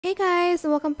Hey guys,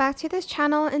 and welcome back to this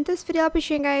channel. In this video, I'll be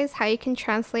showing you guys how you can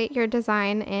translate your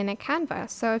design in a Canva.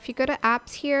 So if you go to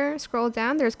apps here, scroll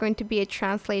down, there's going to be a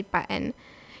translate button.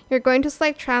 You're going to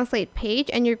select translate page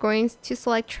and you're going to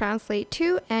select translate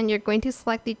to, and you're going to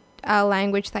select the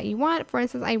language that you want. For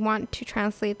instance, I want to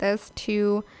translate this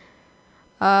to,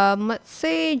 let's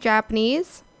say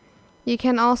Japanese. You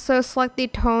can also select the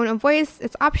tone of voice.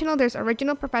 It's optional. There's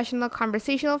original, professional,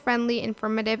 conversational, friendly,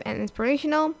 informative, and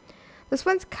inspirational. This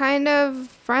one's kind of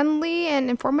friendly and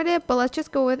informative, but let's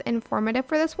just go with informative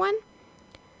for this one.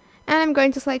 And I'm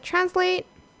going to select translate.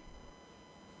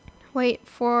 Wait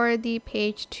for the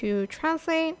page to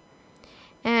translate.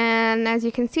 And as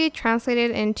you can see, it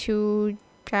translated into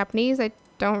Japanese. I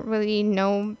don't really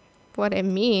know what it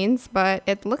means, but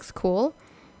it looks cool.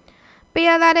 But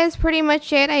yeah, that is pretty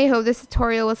much it. I hope this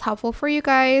tutorial was helpful for you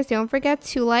guys. Don't forget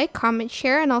to like, comment,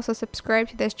 share, and also subscribe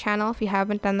to this channel if you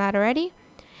haven't done that already.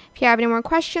 If you have any more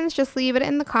questions, just leave it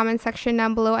in the comment section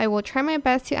down below. I will try my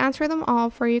best to answer them all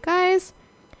for you guys.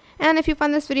 And if you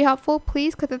found this video helpful,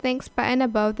 please click the thanks button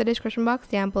above the description box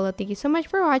down below. Thank you so much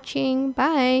for watching.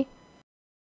 Bye!